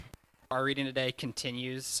Our reading today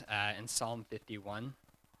continues in Psalm 51.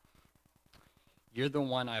 You're the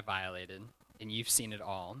one I violated, and you've seen it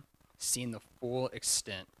all, seen the full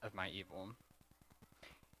extent of my evil.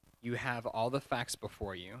 You have all the facts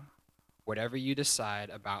before you. Whatever you decide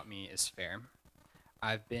about me is fair.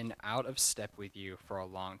 I've been out of step with you for a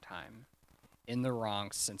long time, in the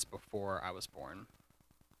wrong since before I was born.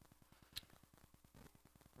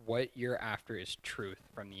 What you're after is truth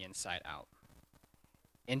from the inside out.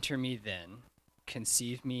 Enter me then,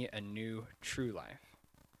 conceive me a new, true life.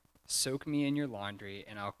 Soak me in your laundry,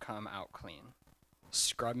 and I'll come out clean.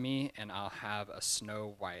 Scrub me, and I'll have a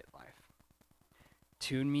snow-white life.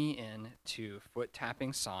 Tune me in to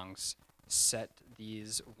foot-tapping songs, set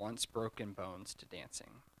these once-broken bones to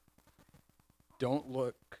dancing. Don't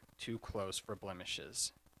look too close for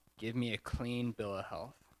blemishes. Give me a clean bill of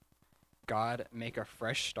health. God, make a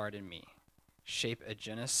fresh start in me. Shape a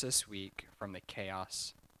Genesis week from the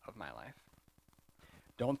chaos of my life.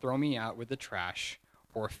 Don't throw me out with the trash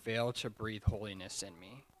or fail to breathe holiness in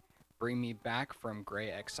me. Bring me back from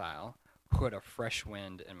gray exile. Put a fresh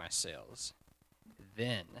wind in my sails.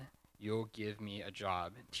 Then you'll give me a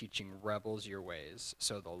job teaching rebels your ways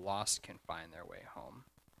so the lost can find their way home.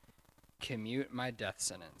 Commute my death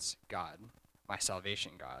sentence, God, my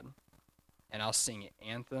salvation God, and I'll sing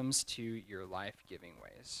anthems to your life-giving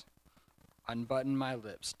ways. Unbutton my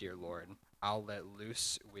lips, dear Lord. I'll let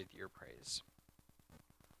loose with your praise.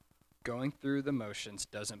 Going through the motions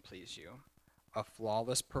doesn't please you. A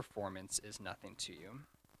flawless performance is nothing to you.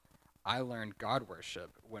 I learned God worship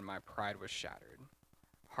when my pride was shattered.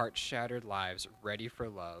 Heart-shattered lives ready for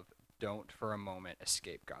love don't for a moment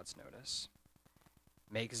escape God's notice.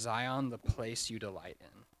 Make Zion the place you delight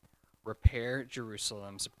in. Repair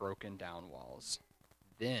Jerusalem's broken down walls.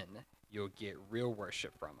 Then you'll get real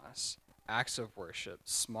worship from us. Acts of worship,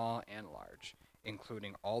 small and large,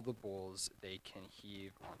 including all the bulls they can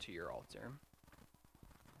heave onto your altar.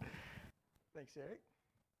 Thanks, Eric.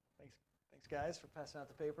 Thanks, guys, for passing out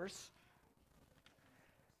the papers.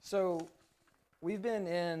 So, we've been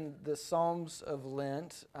in the Psalms of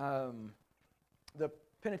Lent, the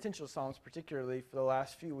penitential Psalms particularly, for the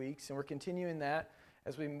last few weeks, and we're continuing that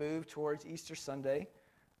as we move towards Easter Sunday.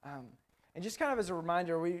 And just kind of as a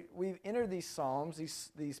reminder, we've entered these Psalms,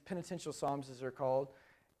 these penitential Psalms as they're called,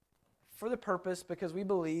 for the purpose because we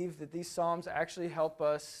believe that these Psalms actually help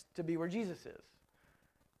us to be where Jesus is.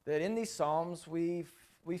 That in these Psalms, we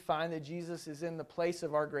find that Jesus is in the place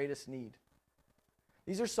of our greatest need.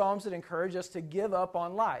 These are Psalms that encourage us to give up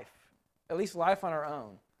on life, at least life on our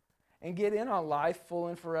own, and get in on life full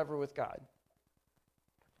and forever with God.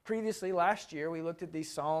 Previously, last year, we looked at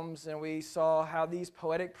these Psalms and we saw how these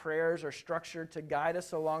poetic prayers are structured to guide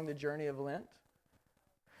us along the journey of Lent.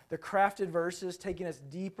 The crafted verses taking us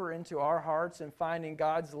deeper into our hearts and finding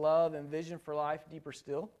God's love and vision for life deeper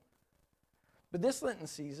still. But this Lenten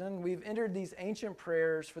season, we've entered these ancient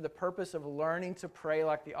prayers for the purpose of learning to pray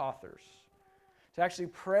like the authors, to actually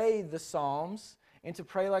pray the Psalms and to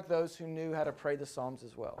pray like those who knew how to pray the Psalms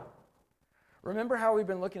as well. Remember how we've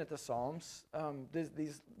been looking at the Psalms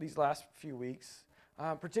these last few weeks,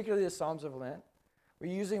 particularly the Psalms of Lent.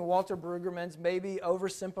 We're using Walter Brueggemann's maybe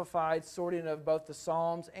oversimplified sorting of both the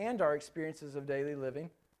Psalms and our experiences of daily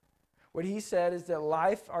living. What he said is that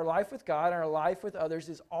our life with God and our life with others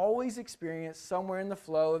is always experienced somewhere in the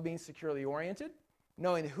flow of being securely oriented,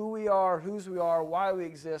 knowing who we are, whose we are, why we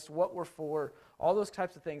exist, what we're for, all those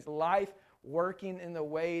types of things. Life working in the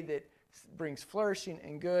way that brings flourishing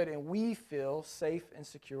and good, and we feel safe and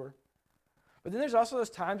secure. But then there's also those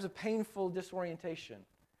times of painful disorientation.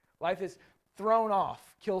 Life is thrown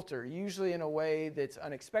off kilter, usually in a way that's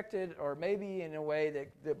unexpected or maybe in a way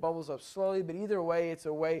that bubbles up slowly, but either way, it's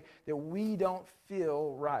a way that we don't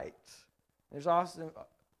feel right. There's also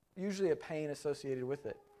usually a pain associated with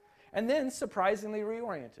it. And then surprisingly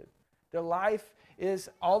reoriented. That life is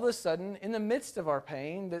all of a sudden, in the midst of our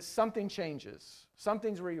pain, that something changes.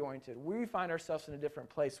 Something's reoriented. We find ourselves in a different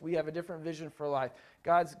place. We have a different vision for life.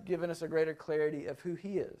 God's given us a greater clarity of who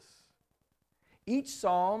He is. Each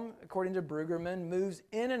psalm, according to Brueggemann, moves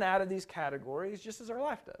in and out of these categories just as our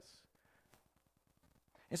life does.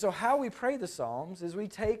 And so how we pray the Psalms is we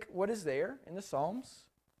take what is there in the Psalms,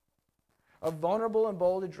 a vulnerable and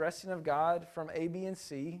bold addressing of God from A, B, and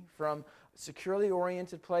C, from a securely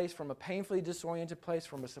oriented place, from a painfully disoriented place,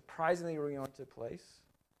 from a surprisingly reoriented place.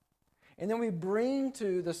 And then we bring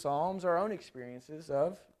to the Psalms our own experiences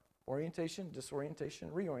of orientation,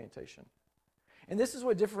 disorientation, reorientation. And this is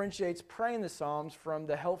what differentiates praying the Psalms from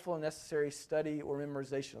the helpful and necessary study or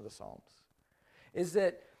memorization of the Psalms, is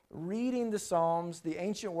that reading the Psalms, the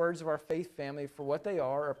ancient words of our faith family, for what they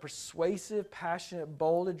are, a persuasive, passionate,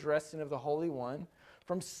 bold addressing of the Holy One,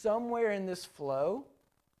 from somewhere in this flow,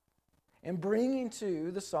 and bringing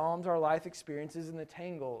to the Psalms our life experiences in the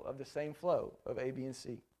tangle of the same flow of A, B, and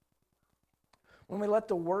C. When we let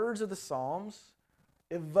the words of the Psalms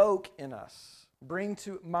evoke in us, bring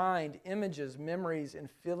to mind images, memories,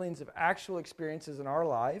 and feelings of actual experiences in our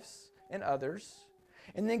lives and others,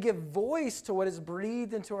 and then give voice to what is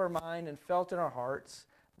breathed into our mind and felt in our hearts,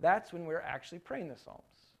 that's when we're actually praying the Psalms.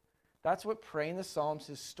 That's what praying the Psalms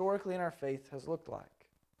historically in our faith has looked like.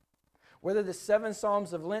 Whether the 7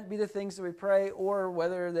 Psalms of Lent be the things that we pray, or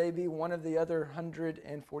whether they be one of the other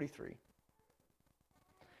 143.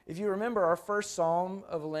 If you remember, our first Psalm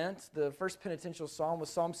of Lent, the first penitential Psalm, was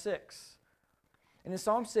Psalm 6. And in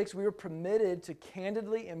Psalm 6, we were permitted to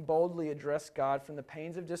candidly and boldly address God from the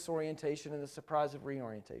pains of disorientation and the surprise of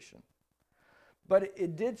reorientation. But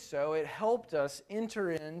it did so, it helped us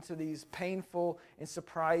enter into these painful and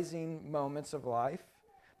surprising moments of life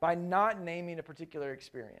by not naming a particular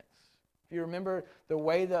experience. If you remember the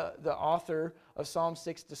way the author of Psalm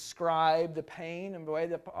 6 described the pain and the way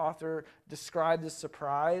the author described the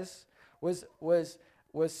surprise was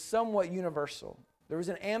somewhat universal. There was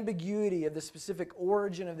an ambiguity of the specific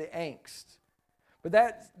origin of the angst. But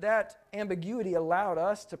that ambiguity allowed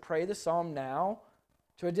us to pray the psalm now,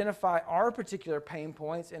 to identify our particular pain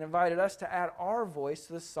points, and invited us to add our voice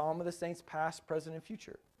to the psalm of the saints past, present, and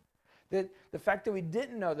future. That the fact that we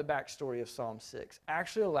didn't know the backstory of Psalm 6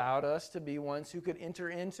 actually allowed us to be ones who could enter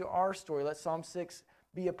into our story. Let Psalm 6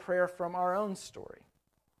 be a prayer from our own story.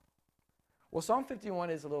 Well, Psalm 51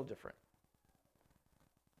 is a little different.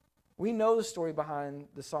 We know the story behind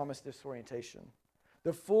the psalmist's disorientation.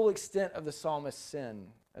 The full extent of the psalmist's sin,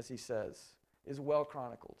 as he says, is well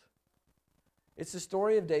chronicled. It's the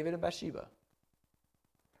story of David and Bathsheba.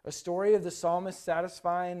 A story of the psalmist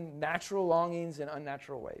satisfying natural longings in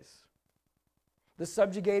unnatural ways. The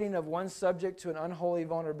subjugating of one subject to an unholy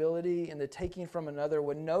vulnerability and the taking from another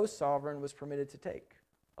when no sovereign was permitted to take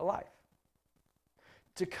a life.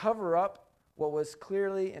 To cover up what was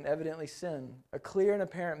clearly and evidently sin, a clear and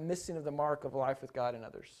apparent missing of the mark of life with God and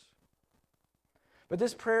others. But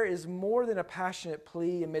this prayer is more than a passionate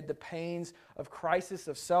plea amid the pains of crisis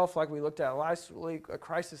of self, like we looked at last week, a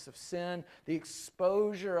crisis of sin, the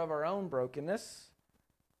exposure of our own brokenness.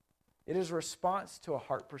 It is a response to a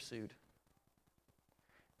heart pursued.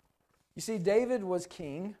 You see, David was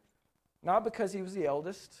king, not because he was the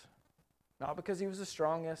eldest, not because he was the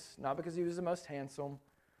strongest, not because he was the most handsome,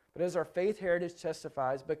 but as our faith heritage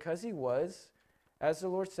testifies, because he was, as the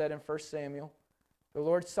Lord said in 1 Samuel, the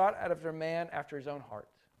Lord sought out of a man after his own heart.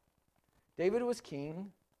 David was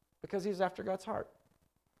king because he was after God's heart.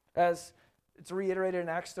 As it's reiterated in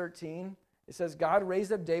Acts 13, it says, God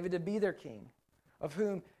raised up David to be their king, of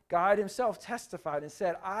whom God himself testified and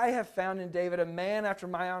said, I have found in David a man after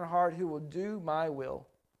my own heart who will do my will.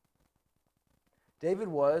 David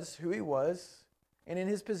was who he was, and in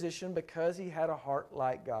his position because he had a heart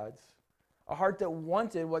like God's. A heart that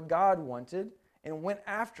wanted what God wanted and went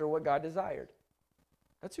after what God desired.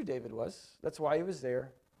 That's who David was. That's why he was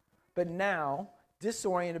there. But now,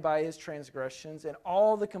 disoriented by his transgressions and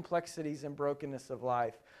all the complexities and brokenness of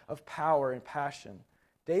life, of power and passion,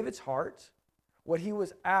 David's heart, what he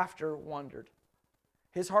was after, wandered.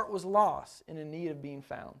 His heart was lost and in need of being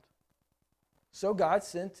found. So God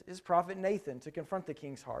sent his prophet Nathan to confront the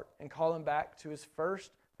king's heart and call him back to his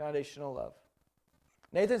first foundational love.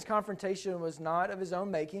 Nathan's confrontation was not of his own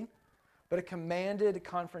making, but a commanded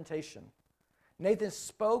confrontation. Nathan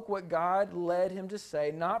spoke what God led him to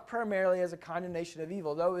say, not primarily as a condemnation of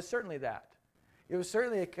evil, though it was certainly that. It was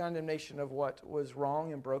certainly a condemnation of what was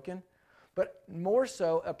wrong and broken, but more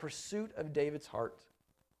so a pursuit of David's heart.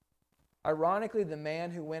 Ironically, the man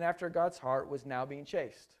who went after God's heart was now being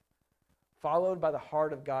chased, followed by the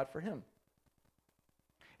heart of God for him.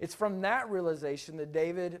 It's from that realization that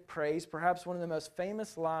David prays perhaps one of the most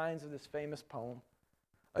famous lines of this famous poem.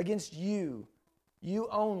 Against you, you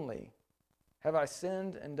only, have I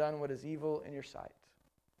sinned and done what is evil in your sight.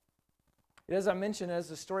 As I mentioned, as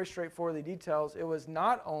the story straightforwardly details, it was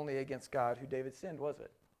not only against God who David sinned, was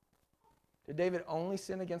it? Did David only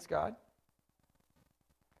sin against God?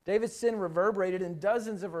 David's sin reverberated in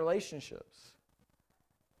dozens of relationships.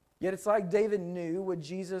 Yet it's like David knew what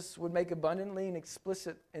Jesus would make abundantly and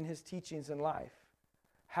explicit in his teachings in life.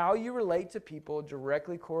 How you relate to people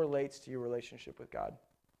directly correlates to your relationship with God.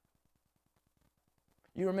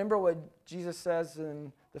 You remember what Jesus says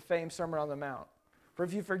in the famed Sermon on the Mount. For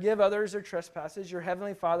if you forgive others their trespasses, your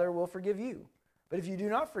heavenly Father will forgive you. But if you do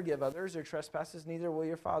not forgive others their trespasses, neither will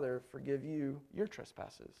your Father forgive you your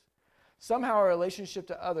trespasses. Somehow our relationship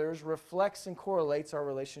to others reflects and correlates our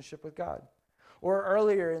relationship with God. Or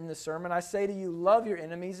earlier in the sermon, I say to you, love your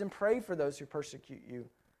enemies and pray for those who persecute you,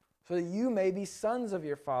 so that you may be sons of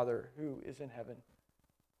your Father who is in heaven.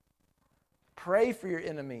 Pray for your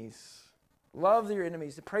enemies. Love your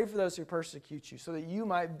enemies. Pray for those who persecute you, so that you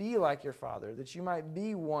might be like your Father, that you might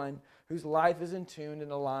be one whose life is in tune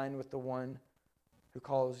and aligned with the one who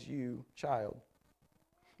calls you child.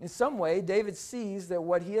 In some way, David sees that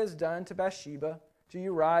what he has done to Bathsheba, to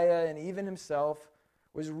Uriah, and even himself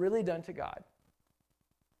was really done to God.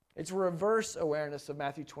 It's a reverse awareness of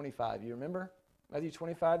Matthew 25. You remember Matthew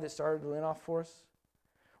 25 that started the Lent off for us?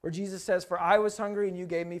 Where Jesus says, "For I was hungry and you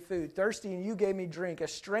gave me food, thirsty and you gave me drink, a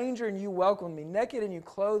stranger and you welcomed me, naked and you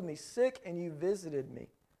clothed me, sick and you visited me,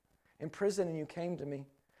 in prison and you came to me.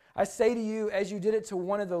 I say to you, as you did it to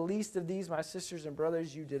one of the least of these, my sisters and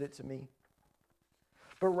brothers, you did it to me."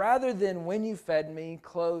 But rather than when you fed me,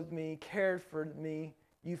 clothed me, cared for me,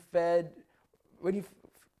 when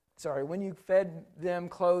you fed them,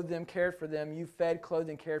 clothed them, cared for them, you fed, clothed,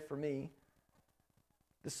 and cared for me.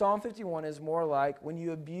 The Psalm 51 is more like when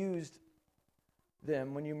you abused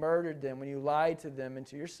them, when you murdered them, when you lied to them and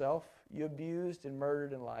to yourself, you abused and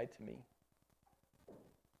murdered and lied to me.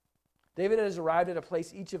 David has arrived at a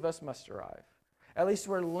place each of us must arrive. At least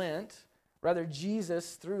where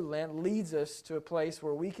Jesus through Lent leads us to a place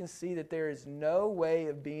where we can see that there is no way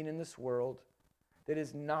of being in this world that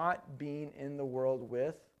is not being in the world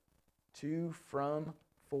with, to, from,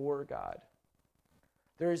 for God.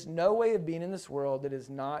 There is no way of being in this world that is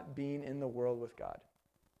not being in the world with God.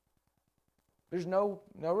 There's no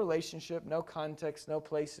relationship, no context, no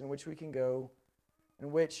place in which we can go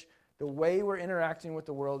in which the way we're interacting with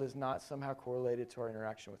the world is not somehow correlated to our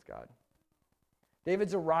interaction with God.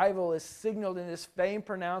 David's arrival is signaled in this famed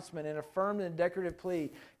pronouncement and affirmed in a decorative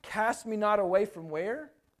plea. Cast me not away from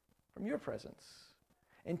where? From your presence.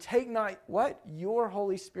 And take not, what? Your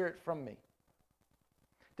Holy Spirit from me.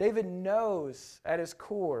 David knows at his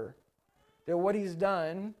core that what he's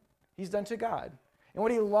done to God. And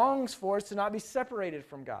what he longs for is to not be separated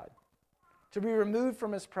from God, to be removed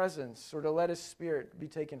from his presence, or to let his spirit be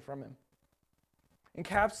taken from him.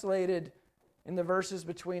 Encapsulated in the verses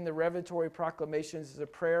between the revelatory proclamations is a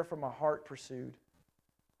prayer from a heart pursued.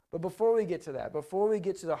 But before we get to that, before we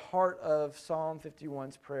get to the heart of Psalm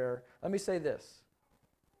 51's prayer, let me say this.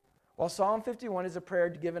 While Psalm 51 is a prayer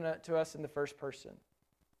given to us in the first person,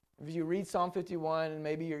 if you read Psalm 51 and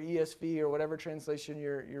maybe your ESV or whatever translation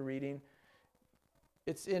you're reading,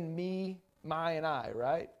 it's in me, my, and I,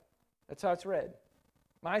 right? That's how it's read.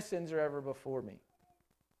 My sins are ever before me.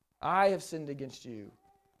 I have sinned against you.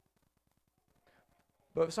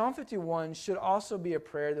 But Psalm 51 should also be a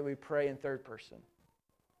prayer that we pray in third person.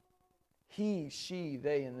 He, she,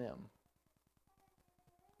 they, and them.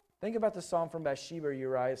 Think about the psalm from Bathsheba or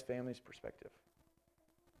Uriah's family's perspective.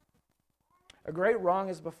 A great wrong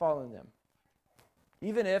has befallen them.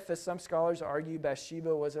 Even if, as some scholars argue,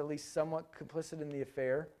 Bathsheba was at least somewhat complicit in the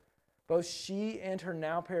affair, both she and her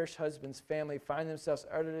now perished husband's family find themselves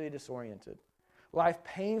utterly disoriented, life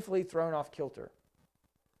painfully thrown off kilter.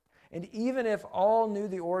 And even if all knew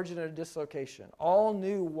the origin of dislocation, all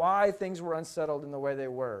knew why things were unsettled in the way they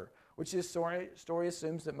were, which this story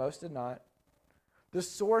assumes that most did not, the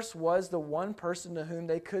source was the one person to whom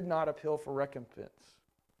they could not appeal for recompense,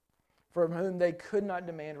 from whom they could not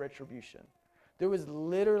demand retribution. There was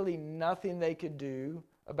literally nothing they could do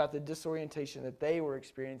about the disorientation that they were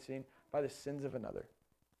experiencing by the sins of another.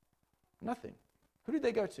 Nothing. Who did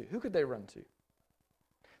they go to? Who could they run to?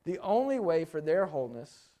 The only way for their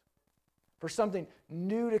wholeness, for something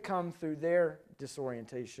new to come through their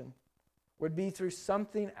disorientation, would be through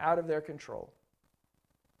something out of their control.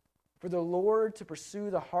 For the Lord to pursue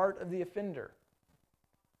the heart of the offender,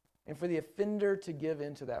 and for the offender to give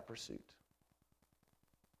into that pursuit.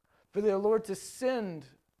 For the Lord to send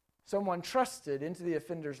someone trusted into the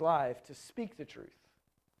offender's life to speak the truth.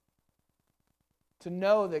 To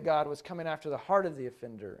know that God was coming after the heart of the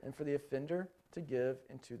offender, and for the offender to give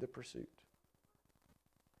into the pursuit.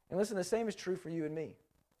 And listen, the same is true for you and me.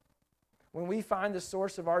 When we find the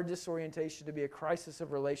source of our disorientation to be a crisis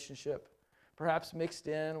of relationship, perhaps mixed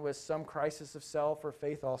in with some crisis of self or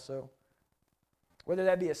faith also, whether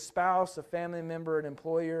that be a spouse, a family member, an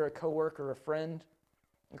employer, a coworker, a friend,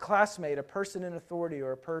 a classmate, a person in authority,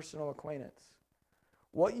 or a personal acquaintance,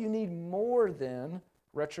 what you need more than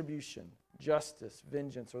retribution, justice,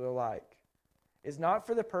 vengeance, or the like, is not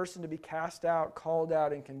for the person to be cast out, called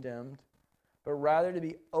out, and condemned, but rather to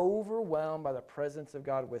be overwhelmed by the presence of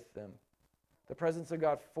God with them, the presence of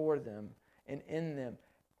God for them, and in them,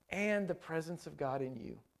 and the presence of God in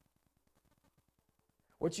you.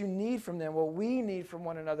 What you need from them, what we need from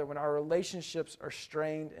one another when our relationships are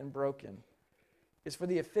strained and broken, is for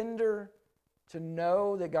the offender to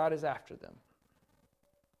know that God is after them.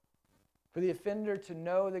 For the offender to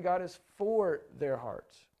know that God is for their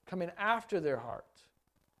heart, coming after their heart.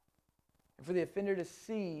 And for the offender to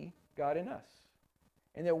see God in us.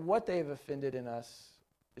 And that what they have offended in us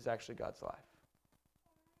is actually God's life.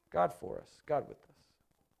 God for us, God with us.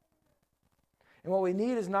 And what we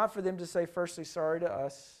need is not for them to say, firstly, sorry to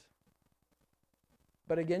us,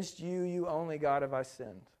 but against you, you only, God, have I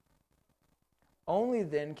sinned. Only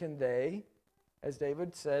then can they, as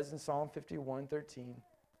David says in Psalm 51:13,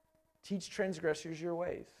 teach transgressors your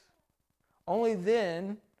ways. Only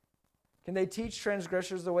then can they teach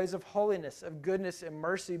transgressors the ways of holiness, of goodness, and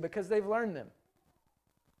mercy, because they've learned them.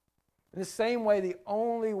 In the same way, the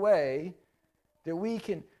only way that we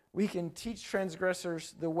can teach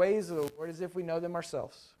transgressors the ways of the Lord is if we know them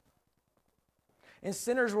ourselves. And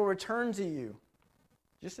sinners will return to you,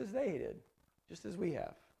 just as they did, just as we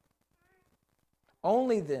have.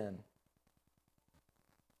 Only then,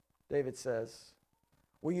 David says,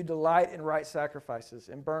 will you delight in right sacrifices,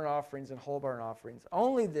 and burnt offerings and whole burnt offerings.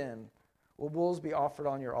 Only then will bulls be offered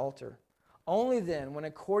on your altar. Only then, when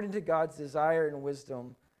according to God's desire and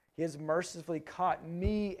wisdom, He has mercifully caught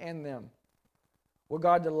me and them, will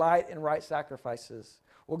God delight in right sacrifices.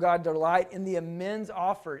 Will God delight in the amends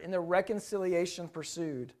offered, in the reconciliation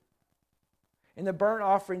pursued, in the burnt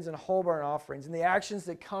offerings and whole burnt offerings, in the actions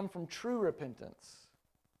that come from true repentance.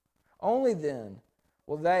 Only then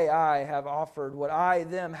will I have offered what I,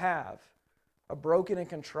 them have, a broken and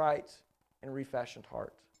contrite and refashioned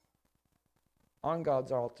heart. On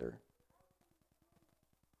God's altar,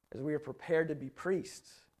 as we are prepared to be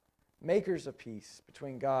priests, makers of peace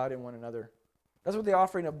between God and one another. That's what the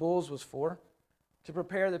offering of bulls was for, to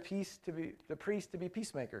prepare the priest to be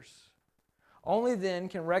peacemakers. Only then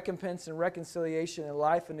can recompense and reconciliation and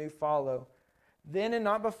life anew follow. Then and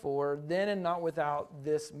not before, then and not without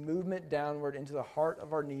this movement downward into the heart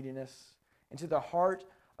of our neediness, into the heart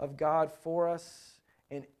of God for us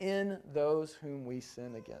and in those whom we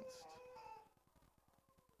sin against.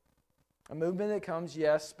 A movement that comes,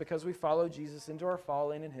 yes, because we follow Jesus into our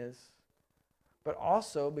falling in His, but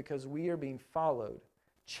also because we are being followed,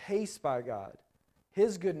 chased by God,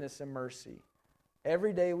 His goodness and mercy,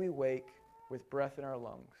 every day we wake with breath in our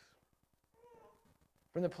lungs.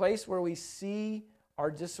 From the place where we see our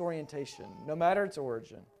disorientation, no matter its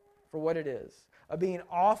origin, for what it is, of being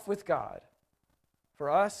off with God, for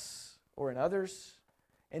us or in others,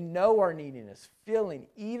 and know our neediness, feeling,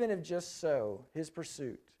 even if just so, His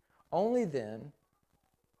pursuit. Only then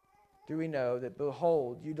do we know that,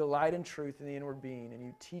 behold, you delight in truth in the inward being, and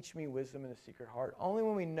you teach me wisdom in the secret heart. Only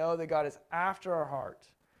when we know that God is after our heart,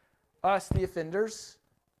 us, the offenders,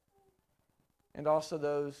 and also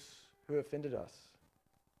those who offended us.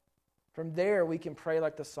 From there, we can pray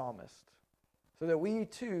like the psalmist, so that we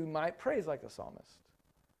too might praise like the psalmist,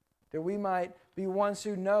 that we might be ones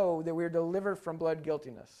who know that we are delivered from blood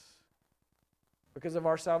guiltiness because of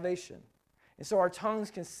our salvation. And so our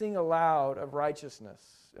tongues can sing aloud of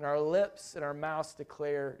righteousness, and our lips and our mouths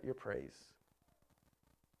declare your praise.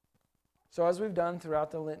 So as we've done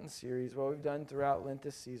throughout the Lenten series, what we've done throughout Lent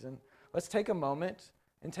this season, let's take a moment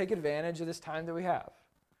and take advantage of this time that we have.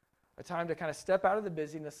 A time to kind of step out of the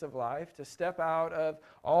busyness of life, to step out of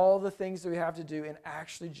all the things that we have to do and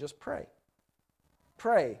actually just pray.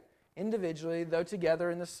 Pray individually, though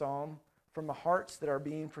together in the psalm, from the hearts that are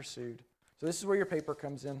being pursued. So this is where your paper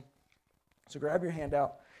comes in. So grab your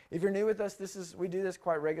handout. If you're new with us, we do this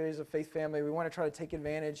quite regularly as a faith family. We want to try to take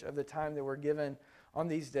advantage of the time that we're given on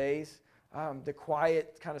these days, the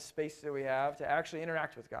quiet kind of space that we have to actually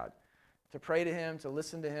interact with God, to pray to Him, to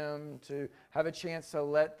listen to Him, to have a chance to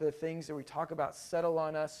let the things that we talk about settle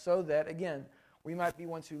on us so that, again, we might be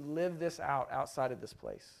ones who live this out outside of this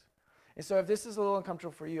place. And so if this is a little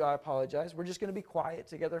uncomfortable for you, I apologize. We're just going to be quiet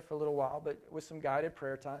together for a little while, but with some guided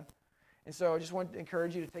prayer time. And so I just want to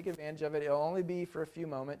encourage you to take advantage of it. It'll only be for a few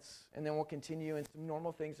moments, and then we'll continue in some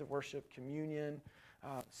normal things of worship, communion,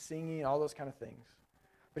 singing, all those kind of things.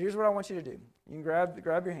 But here's what I want you to do. You can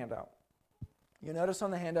grab your handout. You'll notice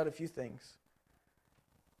on the handout a few things.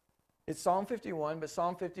 It's Psalm 51, but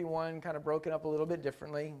Psalm 51 kind of broken up a little bit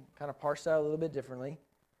differently, kind of parsed out a little bit differently.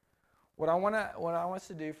 What I want us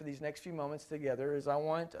to do for these next few moments together is I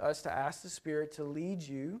want us to ask the Spirit to lead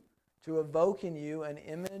you, to evoke in you an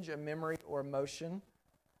image, a memory, or emotion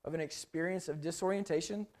of an experience of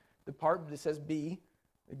disorientation, the part that says B,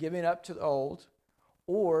 giving up to the old,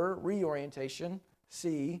 or reorientation,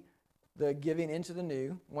 C, the giving into the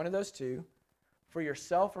new, one of those two, for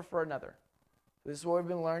yourself or for another. This is what we've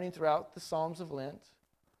been learning throughout the Psalms of Lent,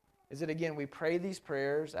 is that, again, we pray these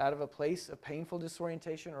prayers out of a place of painful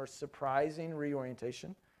disorientation or surprising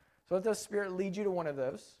reorientation. So let the Spirit lead you to one of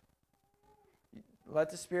those. Let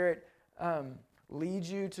the Spirit lead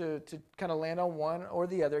you to kind of land on one or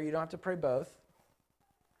the other. You don't have to pray both.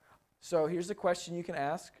 So here's the question you can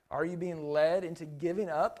ask. Are you being led into giving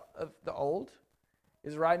up of the old?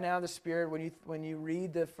 Is right now the Spirit, when you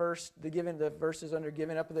read the verses under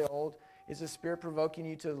giving up of the old, is the Spirit provoking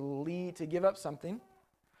you to give up something?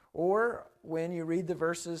 Or when you read the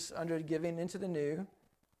verses under giving into the new,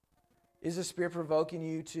 is the Spirit provoking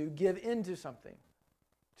you to give into something,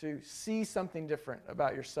 to see something different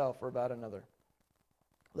about yourself or about another?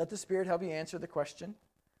 Let the Spirit help you answer the question.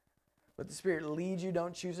 Let the Spirit lead you.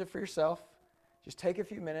 Don't choose it for yourself. Just take a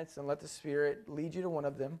few minutes and let the Spirit lead you to one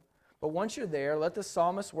of them. But once you're there, let the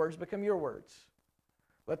psalmist's words become your words.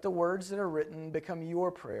 Let the words that are written become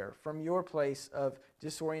your prayer from your place of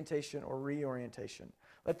disorientation or reorientation.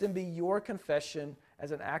 Let them be your confession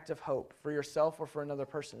as an act of hope for yourself or for another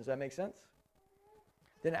person. Does that make sense?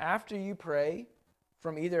 Then after you pray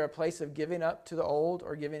from either a place of giving up to the old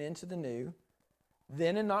or giving into the new,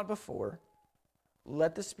 then and not before,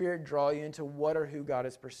 let the Spirit draw you into what or who God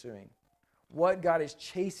is pursuing, what God is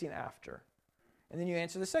chasing after. And then you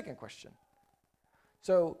answer the second question.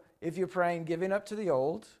 So if you're praying giving up to the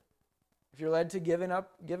old, if you're led to giving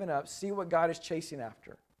up, see what God is chasing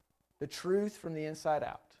after. The truth from the inside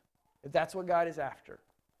out. If that's what God is after.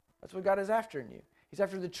 That's what God is after in you. He's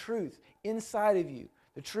after the truth inside of you.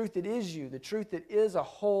 The truth that is you. The truth that is a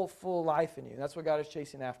whole, full life in you. That's what God is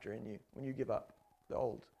chasing after in you when you give up the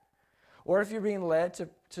old. Or if you're being led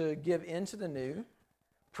to give into the new,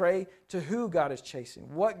 pray to who God is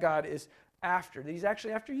chasing. What God is after. That He's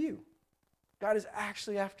actually after you. God is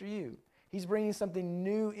actually after you. He's bringing something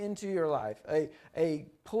new into your life, a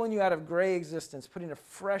pulling you out of gray existence, putting a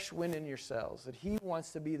fresh wind in your sails, that He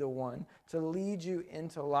wants to be the one to lead you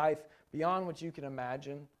into life beyond what you can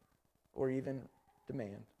imagine or even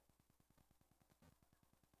demand.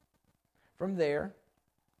 From there,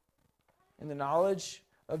 in the knowledge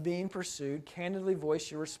of being pursued, candidly voice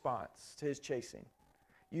your response to His chasing,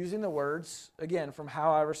 using the words, again, from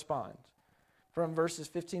how I respond, from verses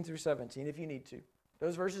 15 through 17, if you need to.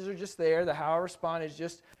 Those verses are just there. The how I respond is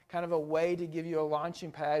just kind of a way to give you a launching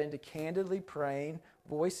pad into candidly praying,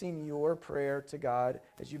 voicing your prayer to God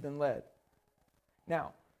as you've been led.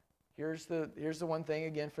 Now, here's the one thing,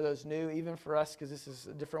 again, for those new, even for us, because this is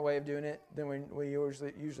a different way of doing it than we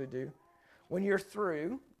usually do. When you're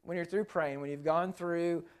through praying, when you've gone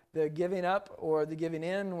through the giving up or the giving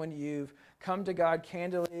in, when you've come to God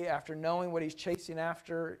candidly after knowing what He's chasing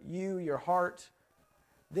after you, your heart,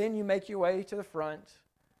 then you make your way to the front,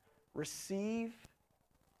 receive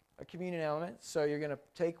a communion element. So you're going to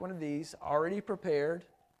take one of these already prepared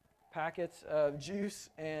packets of juice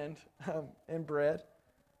and bread,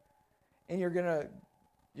 and you're going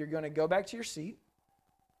to go back to your seat.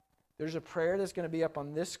 There's a prayer that's going to be up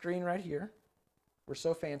on this screen right here. We're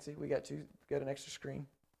so fancy. We got an extra screen.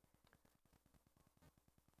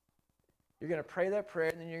 You're going to pray that prayer,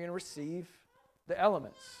 and then you're going to receive the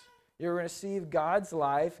elements. You're going to receive God's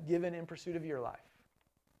life given in pursuit of your life.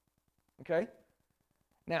 Okay?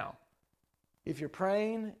 Now, if you're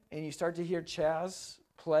praying and you start to hear Chaz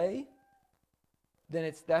play,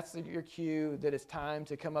 then that's your cue that it's time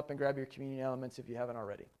to come up and grab your communion elements if you haven't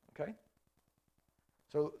already. Okay?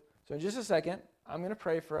 So in just a second, I'm going to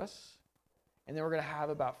pray for us, and then we're going to have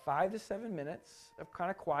about 5 to 7 minutes of kind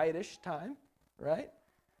of quietish time, right?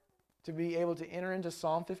 To be able to enter into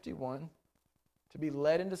Psalm 51, to be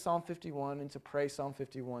led into Psalm 51 and to pray Psalm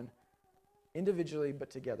 51 individually but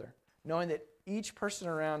together, knowing that each person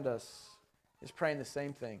around us is praying the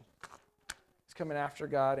same thing. It's coming after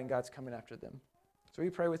God and God's coming after them. So will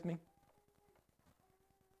you pray with me?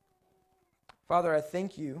 Father, I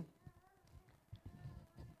thank you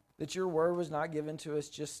that your word was not given to us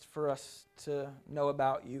just for us to know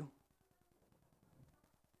about you,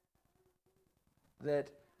 that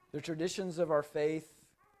the traditions of our faith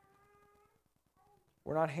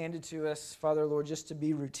were not handed to us, Father, Lord, just to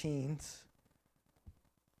be routines.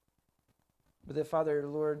 But that, Father,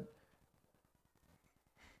 Lord,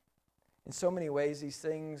 in so many ways, these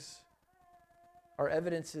things are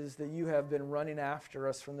evidences that you have been running after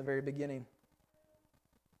us from the very beginning.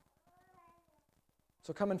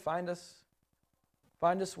 So come and find us.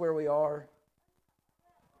 Find us where we are.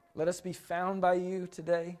 Let us be found by you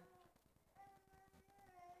today.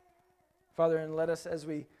 Father, and let us, as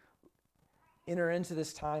we enter into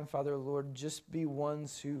this time, Father, Lord, just be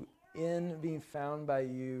ones who, in being found by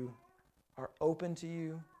you, are open to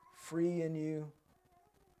you, free in you,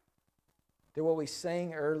 That what we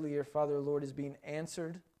sang earlier, Father, Lord, is being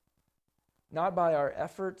answered, not by our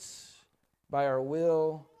efforts, by our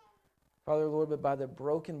will, Father, Lord, but by the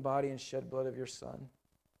broken body and shed blood of your Son.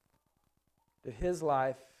 That his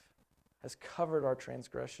life has covered our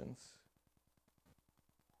transgressions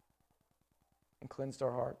and cleansed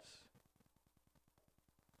our hearts.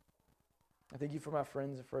 I thank you for my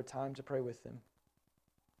friends and for a time to pray with them.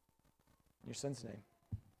 In your Son's name.